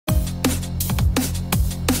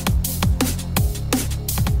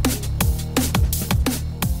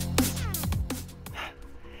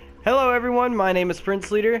everyone, my name is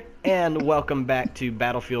Prince Leader, and welcome back to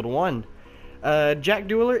Battlefield 1. Jack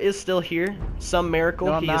Dueler is still here. Some miracle,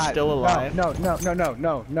 No, he is still alive. No,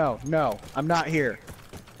 I'm not here.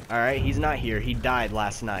 Alright, he's not here. He died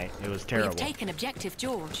last night. It was terrible. We've taken objective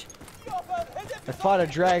George. I fought a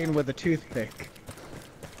dragon with a toothpick.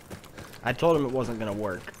 I told him it wasn't gonna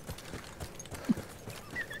work.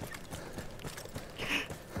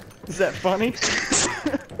 Is that funny?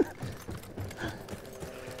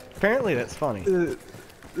 Apparently that's funny.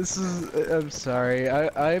 I'm sorry.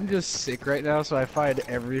 I'm just sick right now, so I find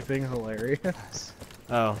everything hilarious.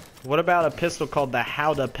 Oh, what about a pistol called the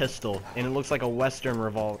Howdah pistol, and it looks like a Western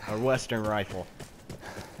Western rifle?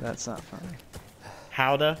 That's not funny.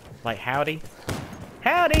 Howdah, like howdy,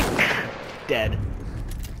 howdy. Dead.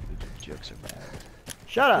 Jokes are bad.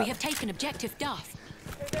 Shut up. We have taken objective Duff.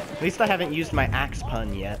 At least I haven't used my axe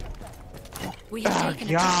pun yet. We have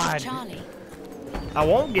taken objective Charlie. I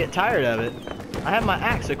won't get tired of it. I have my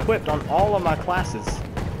axe equipped on all of my classes.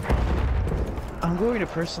 I'm going to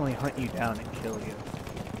personally hunt you down and kill you.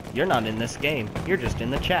 You're not in this game. You're just in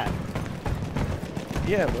the chat.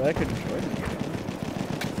 Yeah, but I could join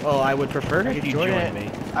you. Well, I would prefer if you joined me.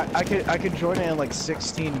 I could join it in like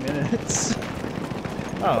 16 minutes.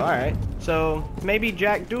 Oh, alright. So, maybe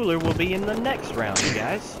Jack Dueler will be in the next round, you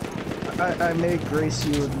guys. I may grace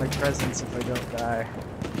you with my presence if I don't die.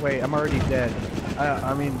 Wait, I'm already dead.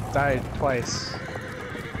 I mean, died twice.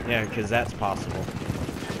 Yeah, because that's possible.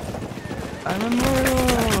 I'm immortal!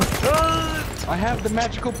 I have the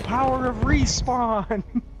magical power of respawn!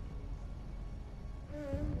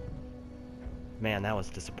 Man, that was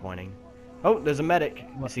disappointing. Oh, there's a medic.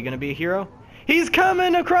 Is he gonna be a hero? He's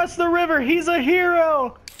coming across the river! He's a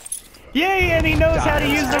hero! Yay, and he knows how to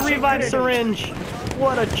use the revive syringe!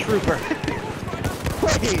 What a trooper.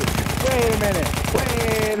 Wait a minute!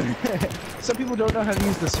 Some people don't know how to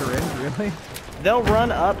use the syringe, really? They'll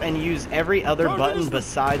run up and use every other button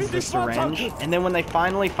besides the syringe, and then when they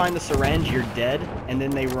finally find the syringe, you're dead, and then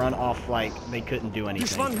they run off like they couldn't do anything.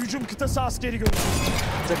 It's like,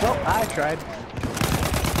 well, I tried.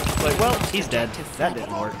 Like, well, he's dead. That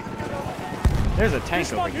didn't work. There's a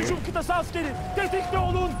tank over here.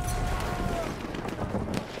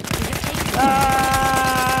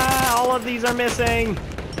 Ah! All of these are missing!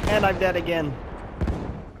 And I'm dead again.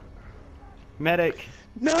 Medic.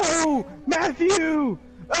 No! Matthew!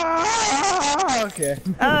 Ah! Okay.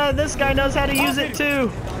 This guy knows how to use it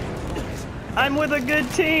too! I'm with a good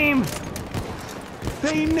team!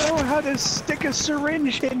 They know how to stick a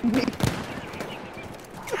syringe in me!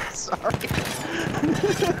 Sorry.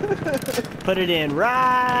 Put it in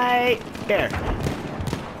right there.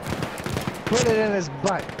 Put it in his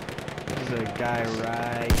butt. There's a guy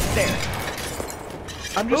right there.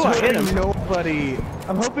 I'm just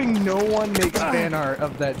I'm hoping no one makes fan art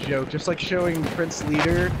of that joke, just like showing Prince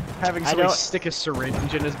Leader having somebody stick a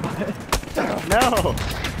syringe in his butt. No!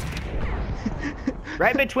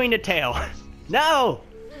 Right between the tail. No!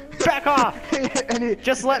 Back off!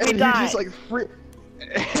 Just let me die! He's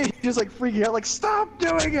just like freaking out, like, stop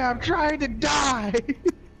doing it! I'm trying to die!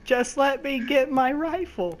 Just let me get my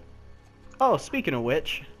rifle. Oh, speaking of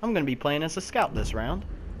which, I'm gonna be playing as a scout this round.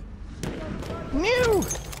 New!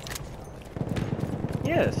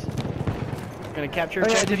 Yes. Gonna capture. Oh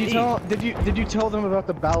yeah, did you tell them about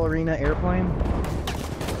the ballerina airplane?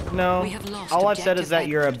 No. All I've said is that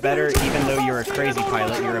you're a better, even though you're a crazy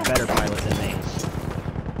pilot, you're a better pilot than me.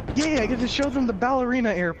 Yeah, I get to show them the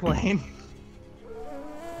ballerina airplane.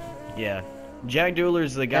 Yeah. Jack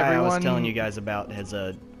Dueler's the guy I was telling you guys about as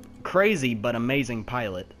a crazy but amazing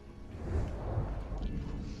pilot.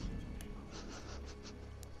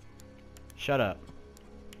 Shut up.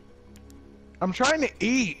 I'm trying to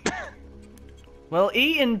eat. Well,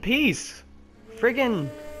 eat in peace. Friggin',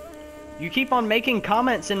 you keep on making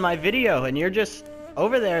comments in my video and you're just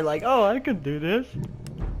over there like, oh, I could do this.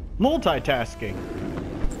 Multitasking.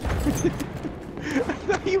 I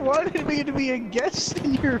thought you wanted me to be a guest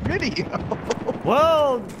in your video.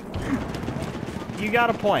 Well, you got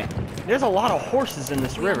a point. There's a lot of horses in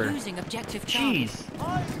this river. Jeez.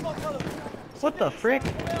 What the frick?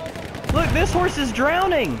 Look, this horse is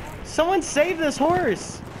drowning! Someone save this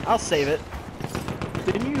horse! I'll save it.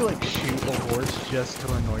 Didn't you, like, shoot a horse just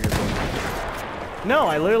to annoy your buddy? No,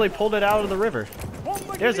 I literally pulled it out of the river.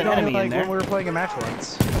 There's an enemy in there. When we were playing a match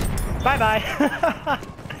once. Bye-bye!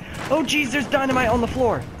 Oh, jeez, there's dynamite on the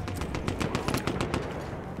floor!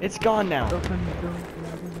 It's gone now.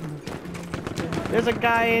 There's a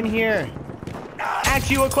guy in here!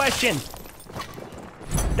 Ask you a question!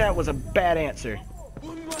 That was a bad answer.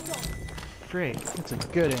 Frick. It's a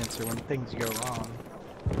good answer when things go wrong.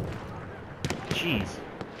 Jeez.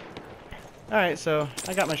 Alright, so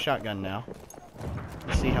I got my shotgun now.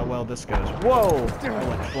 Let's see how well this goes. Whoa! I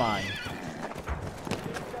went flying.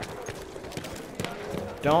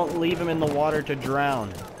 Don't leave him in the water to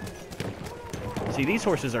drown. See, these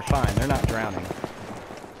horses are fine. They're not drowning.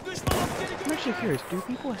 I'm actually curious. Do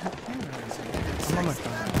people have cameras? I'm on my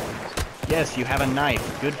phone. Yes, you have a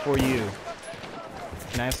knife. Good for you.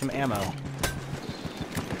 Can I have some ammo?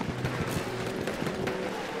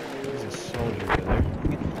 There's a soldier over there.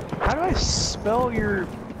 How do I spell your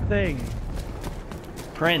thing?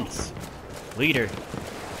 Prince. Leader.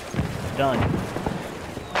 Done.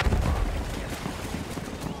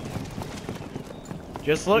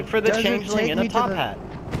 Just look for the changeling in a top hat.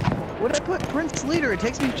 What did I put? Prince Leader. It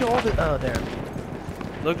takes me to all the... Oh, there.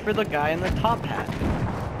 Look for the guy in the top hat.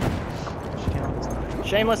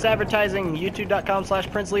 Shameless advertising.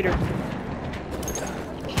 YouTube.com/PrinceLeader.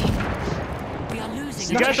 We are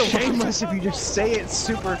losing. You guys are shameless if you just say it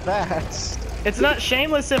super fast. It's not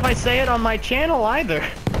shameless if I say it on my channel either.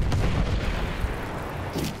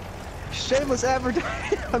 Shameless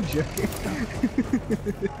advertising. I'm joking.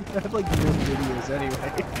 I have like no videos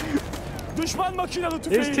anyway.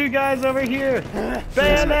 There's two guys over here.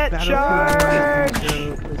 Bayonet charge!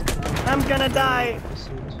 I'm gonna die.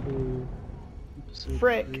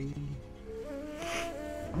 Frick.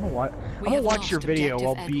 I'm gonna watch your video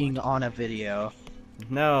while being on a video.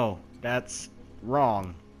 No, that's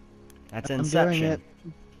wrong. That's Inception.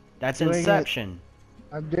 That's Inception.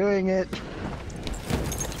 I'm doing it.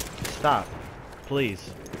 Stop. Please.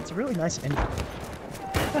 It's a really nice ending.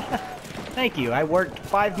 Thank you. I worked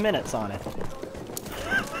 5 minutes on it.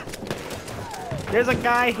 There's a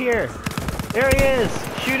guy here. There he is.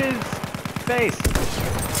 Shoot his face.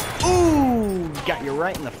 Ooh! Got you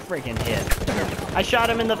right in the friggin' head. I shot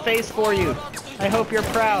him in the face for you. I hope you're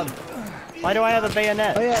proud. Why do I have a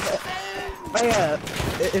bayonet? Oh yeah.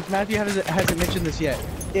 If Matthew hasn't mentioned this yet,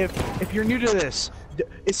 if you're new to this,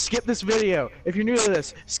 skip this video. If you're new to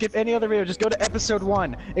this, skip any other video. Just go to episode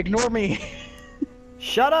 1. Ignore me.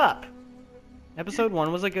 Shut up. Episode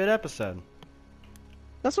 1 was a good episode.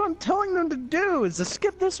 That's what I'm telling them to do, is to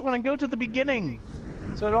skip this one and go to the beginning.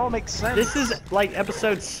 So it all makes sense. This is like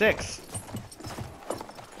episode 6.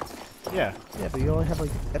 Yeah. Yeah, but you only have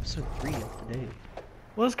like episode 3 up to date.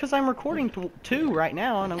 Well, it's because I'm recording 2 right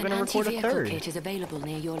now, and I'm going to record a 3rd. Kit is available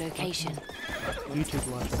near your location. YouTube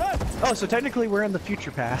Live. Oh, so technically we're in the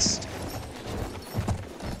future past.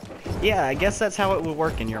 Yeah, I guess that's how it would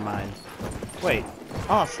work in your mind. Wait.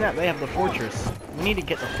 Oh, snap, they have the fortress. We need to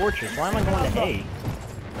get the fortress. Why am I going to A?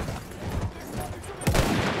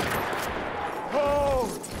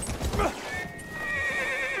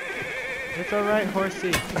 It's alright,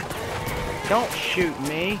 horsey. Don't shoot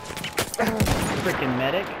me. Frickin'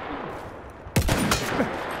 medic.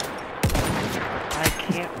 I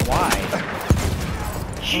can't. Why?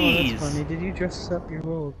 Jeez. Oh, that's funny. Did you dress up your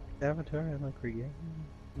little avatar and like regain?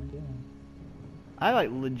 Yeah. I like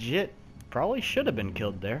legit probably should have been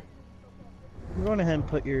killed there. I'm going ahead and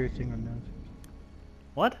put your thing on now.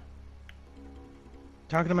 What?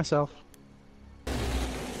 Talking to myself.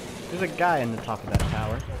 There's a guy in the top of that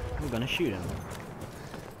tower. I'm gonna shoot him.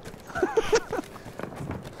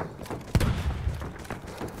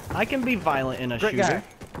 I can be violent in a Great shooter. guy.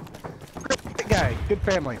 Great guy. Good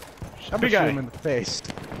family. I'm gonna shoot him in the face.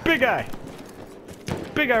 Big guy.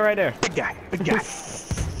 Big guy right there. Big guy. Big guy.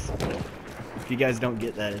 If you guys don't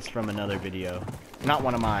get that, it's from another video. Not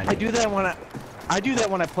one of mine. I do that when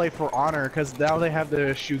I play For Honor, because now they have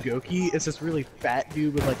the Shugoki. It's this really fat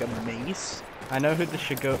dude with like a mace. I know who the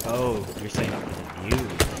Shugo. Oh, you're saying it was you.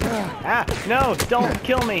 Ah, no, don't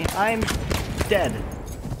kill me. I'm dead.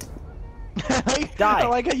 Die. I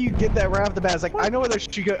like how you did that right off the bat. It's like, what? I know where the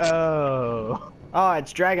Shugo. Oh. Oh,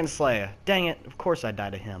 it's Dragon Slayer. Dang it. Of course I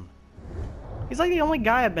died to him. He's like the only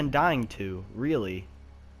guy I've been dying to, really.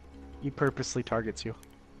 He purposely targets you.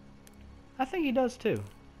 I think he does too.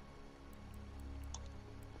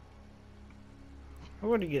 I'm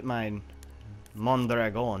going to get my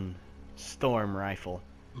Mondragon storm rifle.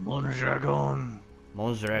 Mondragon.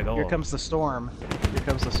 Mondragon. Here comes the storm. Here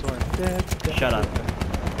comes the storm. Shut up.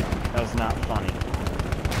 That was not funny.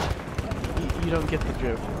 You don't get the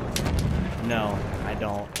joke. No, I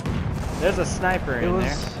don't. There's a sniper in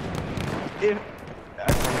there. I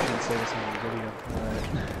probably shouldn't say this on the video.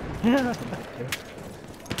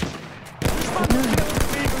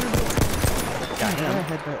 Got him.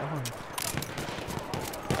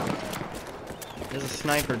 There's a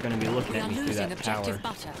sniper gonna be looking at me through that tower.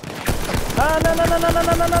 Oh, no, no, no, no, no,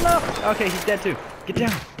 no, no, no, no! Okay, he's dead too. Get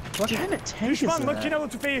down. What kind of tank is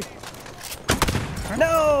that?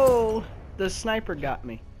 No! The sniper got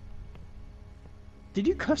me. Did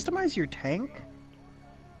you customize your tank?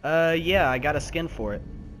 Yeah, I got a skin for it.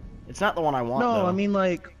 It's not the one I want, No, though. I mean,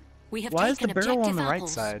 like, We have why is the taken barrel on the right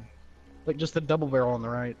apples. side? Like, just the double barrel on the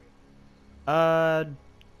right.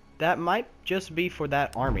 That might just be for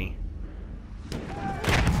that army.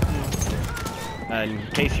 In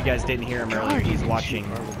case you guys didn't hear him earlier, he's watching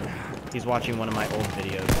one of my old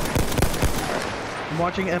videos. I'm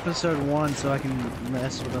watching episode 1 so I can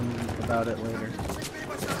mess with him about it later.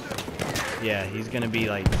 Yeah, he's gonna be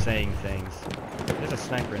like saying things. There's a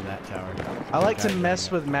sniper in that tower. I like to mess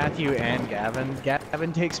with Matthew and Gavin.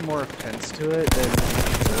 Gavin takes more offense to it than he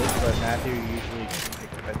should, but Matthew usually doesn't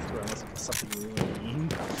take offense to it unless it's something really mean.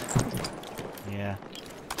 Yeah.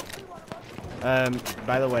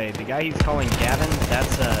 By the way, the guy he's calling Gavin,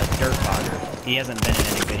 that's a dirt bogger. He hasn't been in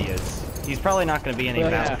any videos. He's probably not going to be in any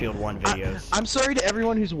Battlefield 1 videos. I'm sorry to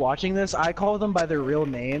everyone who's watching this. I call them by their real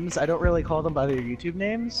names. I don't really call them by their YouTube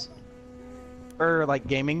names. Or, like,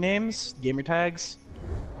 gaming names. Gamer tags.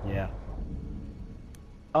 Yeah.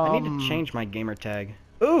 I need to change my gamer tag.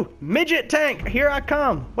 Ooh! Midget tank! Here I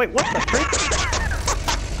come! Wait, what the frick?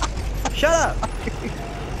 Shut up!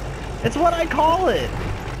 It's what I call it!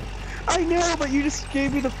 I know, but you just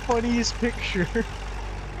gave me the funniest picture.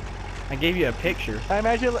 I gave you a picture. No,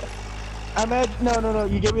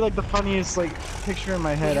 you gave me like the funniest like picture in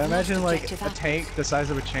my head. I imagine like a tank the size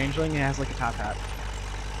of a changeling and it has like a top hat.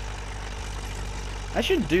 I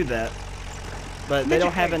should do that. But they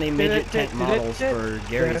don't have any midget tank models for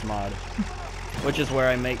Gary's mod. Which is where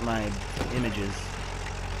I make my images.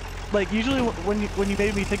 Like usually when you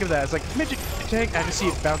made me think of that, it's like midget tank. I just see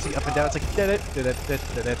it bouncing up and down. It's like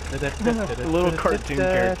a little cartoon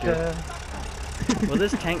character. Will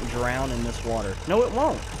this tank drown in this water? No, it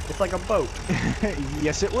won't. It's like a boat.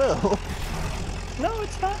 Yes, it will. No,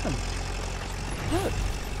 it's fine. Look.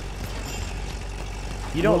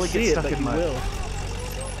 You don't see it, but you will.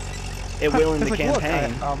 It will in the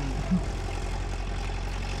campaign.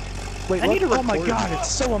 Wait, oh my god,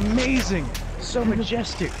 it's so amazing! So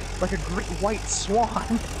majestic! Like a great white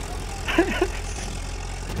swan!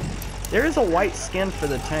 There is a white skin for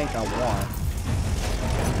the tank I want.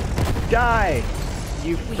 Die!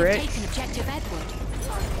 You prick!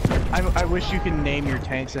 I wish you could name your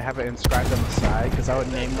tanks and have it inscribed on the side, because I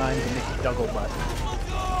would name mine the McDouglebutt.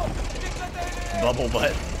 Bubble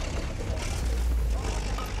butt.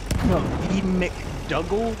 No, the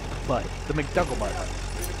McDouglebutt. The McDouglebutt.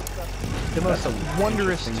 The most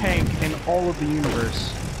wondrous tank in all of the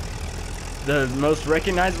universe. The most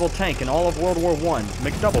recognizable tank in all of World War I.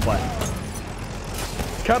 McDoublebutt.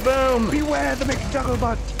 Kaboom! Beware the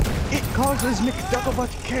McDouglebutt! It causes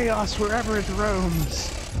McDouglebutt chaos wherever it roams.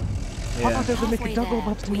 Yeah. How about the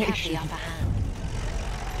McDouglebutt nation? I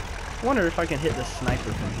wonder if I can hit the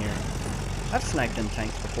sniper from here. I've sniped in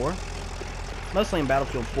tanks before. Mostly in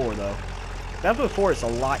Battlefield 4 though. Battlefield 4 is a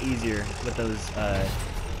lot easier with those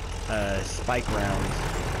spike rounds.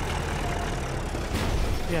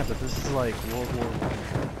 Yeah, but this is like World War I.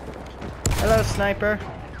 Hello, sniper.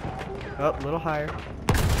 Oh, a little higher.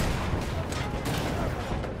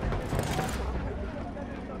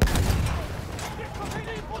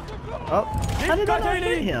 Oh, how did I not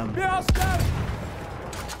hit him?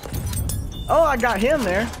 Oh, I got him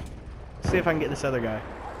there. Let's see if I can get this other guy.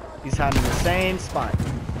 He's hiding in the same spot.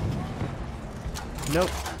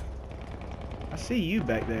 Nope. I see you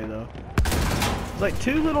back there, though. It's like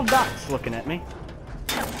two little dots looking at me.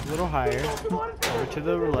 A little higher. Over to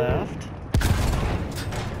the left.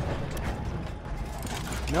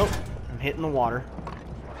 Nope. I'm hitting the water.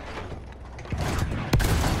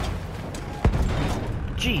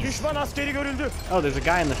 Jeez. Oh, there's a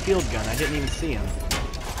guy in the field gun. I didn't even see him.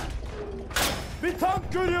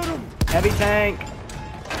 Heavy tank.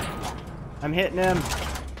 I'm hitting him.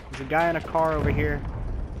 There's a guy in a car over here.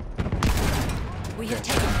 We have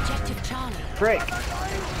taken objective Charlie. Frick.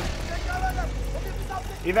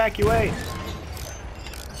 Evacuate.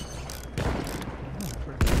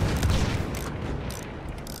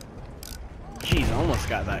 Jeez, I almost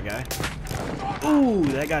got that guy. Ooh,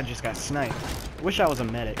 that guy just got sniped. Wish I was a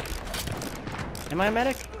medic. Am I a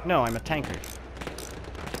medic? No, I'm a tanker.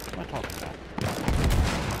 What am I talking about?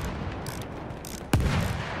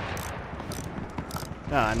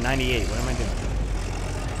 No, I'm 98. What am I doing?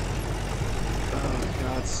 Oh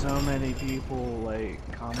god, so many people like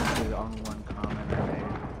commented on one comment I made.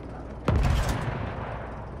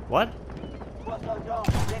 What?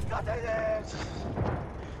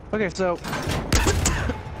 Okay, so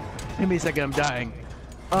give me a second, I'm dying.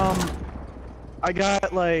 I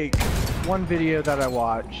got like one video that I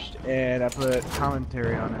watched, and I put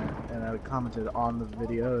commentary on it, and I commented on the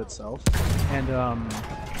video itself. And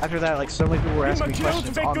after that, like, so many people were asking me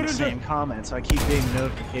questions on the same comment, so I keep getting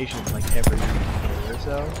notifications like every day or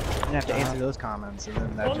so, and I have to answer those comments, and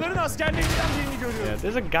then that just... Yeah,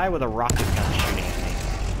 there's a guy with a rocket gun shooting at me.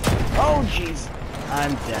 Oh jeez,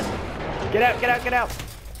 I'm dead. Get out, get out, get out!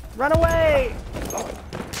 Run away!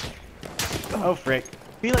 Oh frick.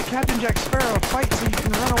 Be like Captain Jack Sparrow, fight so you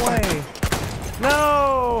can run away!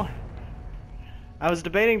 No! I was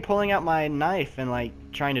debating pulling out my knife and like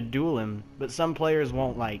trying to duel him, but some players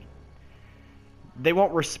won't like... They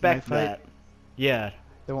won't respect that. Yeah.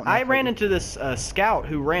 I ran into this scout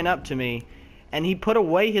who ran up to me, and he put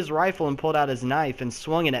away his rifle and pulled out his knife and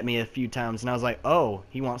swung it at me a few times, and I was like, oh,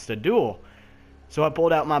 he wants to duel. So I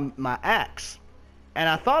pulled out my axe, and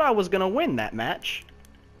I thought I was going to win that match.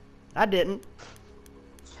 I didn't.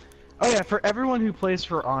 Oh yeah, for everyone who plays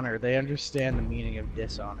for honor, they understand the meaning of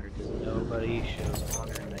dishonor, because nobody shows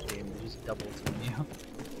honor in that game. They just double team you.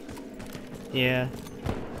 Yeah.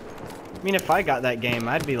 I mean, if I got that game,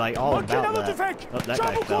 I'd be like all about that. Oh, that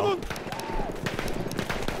guy fell.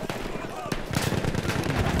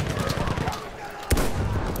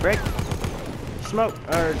 Break. Smoke.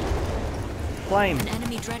 Or... Flame. An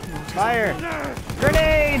enemy dreadnought. Fire.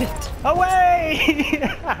 Grenade! Away!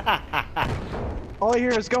 All I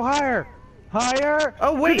hear is go higher! Higher!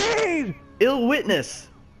 Oh wait! Grenade! Ill Witness!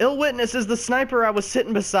 Ill Witness is the sniper I was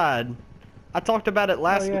sitting beside. I talked about it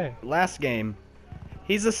last game.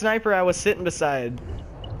 He's the sniper I was sitting beside.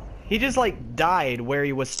 He just like died where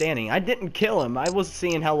he was standing. I didn't kill him. I was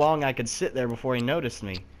seeing how long I could sit there before he noticed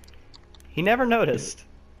me. He never noticed.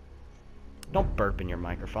 Don't burp in your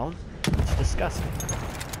microphone. It's disgusting.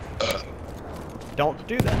 Don't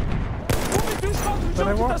do that. But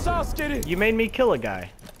I won't. You made me kill a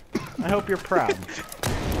guy. I hope you're proud.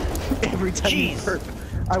 Every time you burp,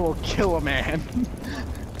 I will kill a man.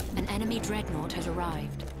 An enemy dreadnought has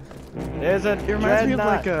arrived. There's a It reminds me of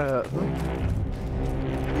like a...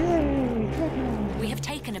 We have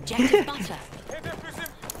taken objective butter.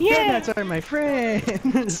 Yeah! Dreadnoughts are my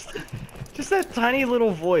friends! Just that tiny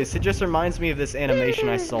little voice. It just reminds me of this animation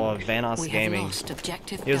I saw of Vanos Gaming. Lost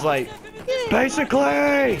objective He was like,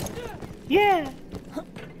 basically! Yeah!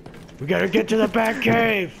 We gotta get to the back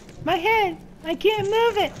cave! My head! I can't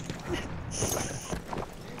move it!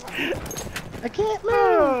 I can't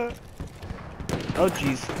move! Oh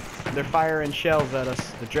jeez. They're firing shells at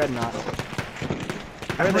us. The dreadnought.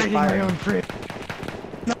 I'm raiding my own fridge.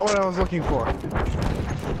 Not what I was looking for.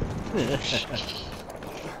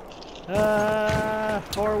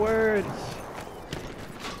 Forwards.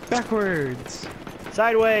 Backwards.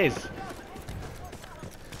 Sideways.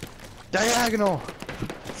 Diagonal.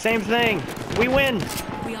 Same thing. We win.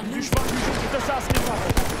 We are losing.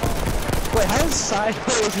 Wait, how is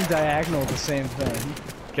sideways and diagonal the same thing?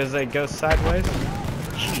 Because they go sideways.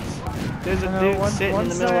 Jeez. There's a dude sitting in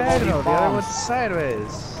the middle of all these bombs. The other one's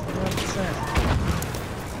sideways.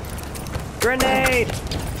 Grenade!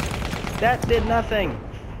 That did nothing.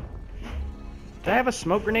 Did I have a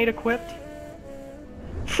smoke grenade equipped?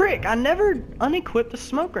 Frick, I never unequipped a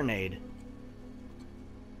smoke grenade.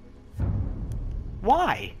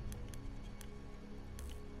 Why?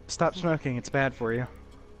 Stop smoking, it's bad for you.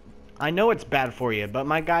 I know it's bad for you, but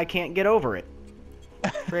my guy can't get over it.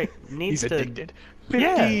 Frick, needs He's to... addicted.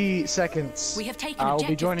 50 seconds. We have taken I'll be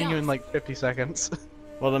objective joining you in Duff. like 50 seconds.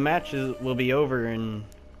 Well, the match will be over in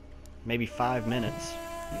maybe 5 minutes.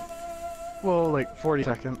 Well, like 40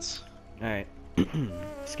 seconds. Alright.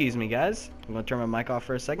 Excuse me, guys. I'm gonna turn my mic off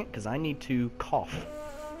for a second, because I need to cough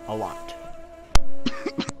a lot.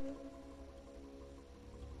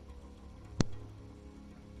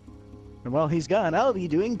 And while he's gone, I'll be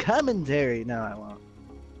doing commentary. No, I won't.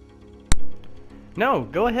 No,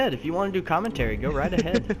 go ahead. If you want to do commentary, go right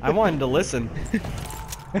ahead. I wanted to listen.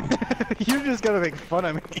 You're just gonna make fun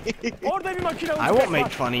of me. I won't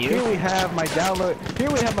make fun of Here you. we have my download.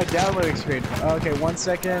 Here we have my downloading screen. Okay, 1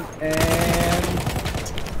 second, and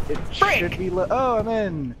it should be. Oh, I'm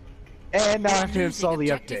in. And now I have to install the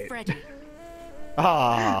update.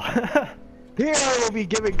 Ah. Here I will be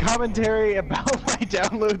giving commentary about my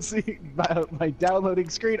downloading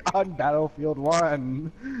screen on Battlefield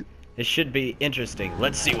 1. It should be interesting.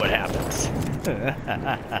 Let's see what happens.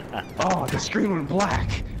 Oh, the screen went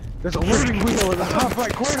black. There's a loading wheel in the top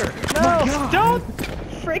right corner. No, don't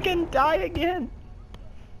freaking die again.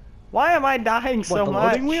 Why am I dying so What, the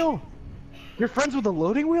much? loading wheel? You're friends with the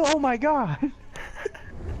loading wheel? Oh my god.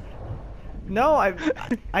 No, I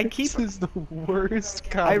keep. This is the worst I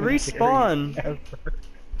commentary respawn. ever.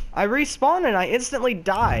 I respawn and I instantly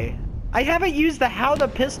die. I haven't used the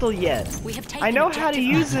Howda pistol yet. We have taken I know how to objective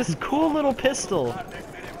use this cool little pistol.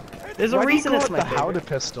 There's a Why reason do you it's call it my the Howda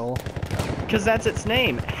pistol? Because that's its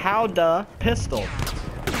name. Howda pistol.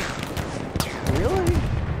 Really?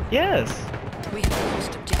 Yes. We have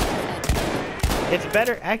lost objective. It's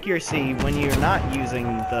better accuracy when you're not using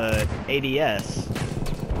the ADS.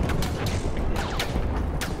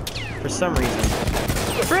 For some reason.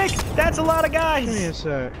 Frick! That's a lot of Give me a guys!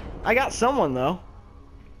 sec. I got someone though.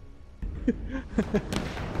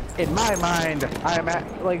 In my mind, I'm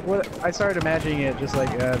at, like, what I started imagining it just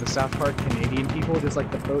like the South Park Canadian people, just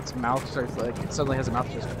like the boat's mouth starts like it suddenly has a mouth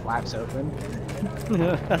that just flaps open.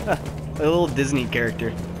 A little Disney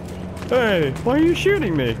character. Hey, why are you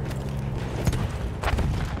shooting me?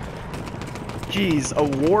 Jeez, a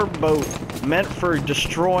war boat meant for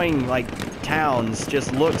destroying like towns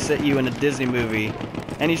just looks at you in a Disney movie,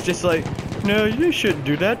 and he's just like, no, you shouldn't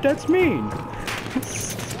do that. That's mean.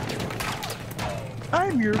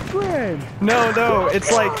 I'm your friend. No,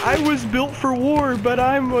 it's like I was built for war, but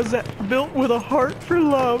I was built with a heart for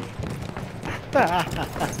love.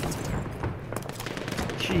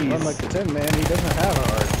 Jeez. Unlike the Tin Man, he doesn't have a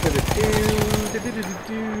heart.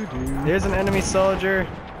 There's an enemy soldier.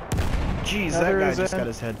 Jeez, that There guy is just a- got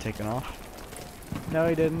his head taken off. No,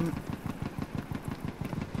 he didn't.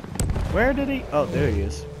 Where did he? Oh, there he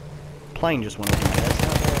is. Plane just went over my head.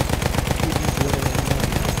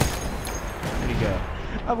 Where'd he go?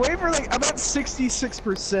 I'm waiting for like, I'm at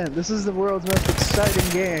 66%. This is the world's most exciting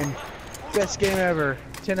game. Best game ever.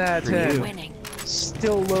 10 out of For 10. you. Winning.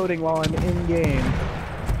 Still loading while I'm in game.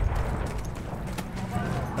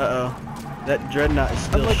 Uh-oh. That dreadnought is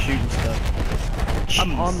still like- shooting stuff.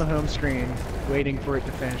 I'm on Jeez. the home screen, waiting for it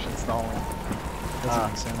to finish installing. Doesn't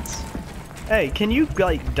make sense. Hey, can you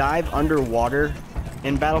like dive underwater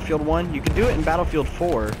in Battlefield 1? You can do it in Battlefield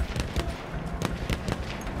 4.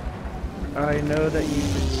 I know that you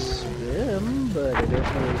can swim, but I don't know if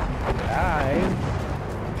you can dive.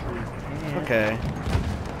 Sure you Okay.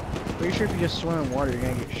 can. Pretty sure if you just swim in water, you're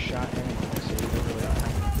gonna get shot anyway, so you don't really have to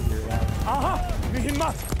figure it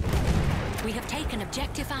out. We have taken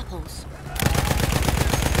objective apples.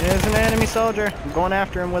 There's an enemy soldier. I'm going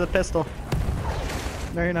after him with a pistol.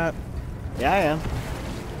 No, you're not. Yeah, I am.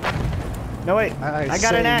 No, wait. I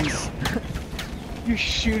got an say- axe. You're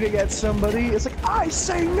shooting at somebody. It's like, I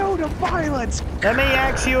say no to violence. Let me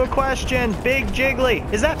ask you a question. Big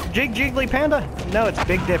Jiggly. Is that Jig Jiggly Panda? No, it's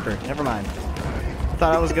Big Dipper. Never mind.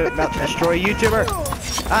 Thought I was about to destroy a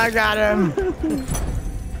YouTuber. I got him.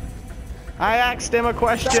 I asked him a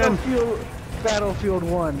question. Battlefield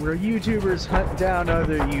 1, where YouTubers hunt down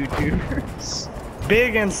other YouTubers.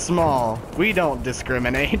 Big and small. We don't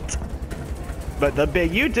discriminate. But the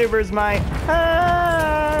big YouTubers might.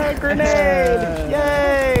 Ah, grenade!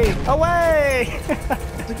 Yay! Away!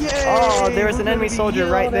 Yay, Oh, there's we're an enemy gonna be soldier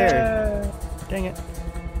right yelled there. at. Dang it.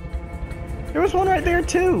 There was one right there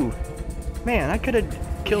too. Man, I could have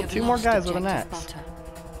We killed have 2 more lost guys with an objective axe. butter.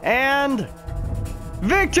 And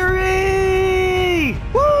victory!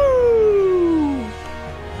 Woo!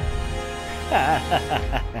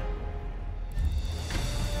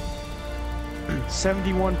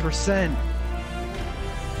 71%.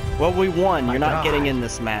 Well, we won. My You're not God. getting in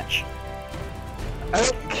this match. I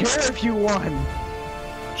don't care if you won.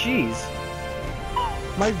 Jeez.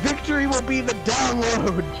 My victory will be the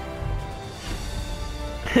download.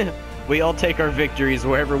 We all take our victories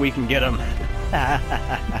wherever we can get them.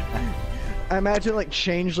 I imagine like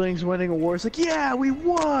changelings winning a war. It's like, yeah, we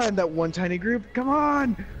won. That one tiny group. Come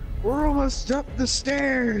on, we're almost up the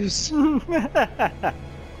stairs.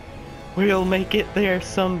 We'll make it there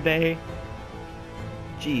someday.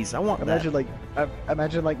 Jeez, I want Imagine like,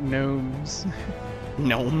 imagine like gnomes. that.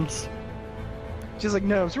 Gnomes. Just like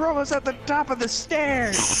gnomes. We're almost at the top of the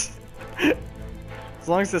stairs. As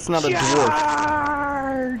long as it's not a dwarf.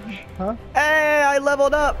 Charge! Huh? Hey, I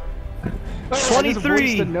leveled up. Oh, I just 23.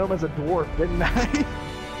 voiced the gnome as a dwarf, didn't I?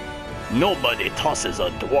 Nobody tosses a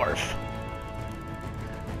dwarf.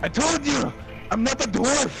 I told you, I'm not a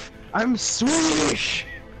dwarf. I'm Swedish.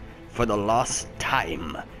 For the last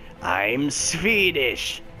time, I'm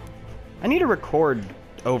Swedish. I need to record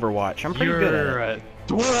Overwatch. I'm pretty good at it.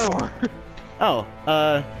 a dwarf. Oh,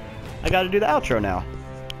 I gotta do the outro now.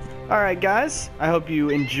 Alright guys, I hope you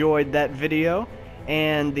enjoyed that video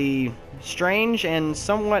and the strange and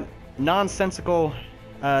somewhat nonsensical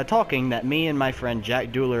talking that me and my friend Jack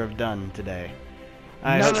Dueler have done today.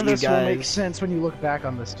 None of this will make sense when you look back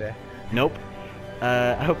on this day. Nope.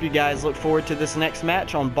 I hope you guys look forward to this next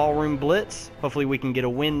match on Ballroom Blitz. Hopefully we can get a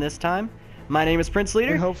win this time. My name is Prince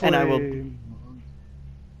Leader, And hopefully,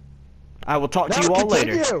 I will talk to you all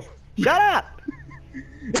later. continue. Shut up!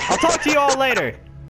 I'll talk to you all later.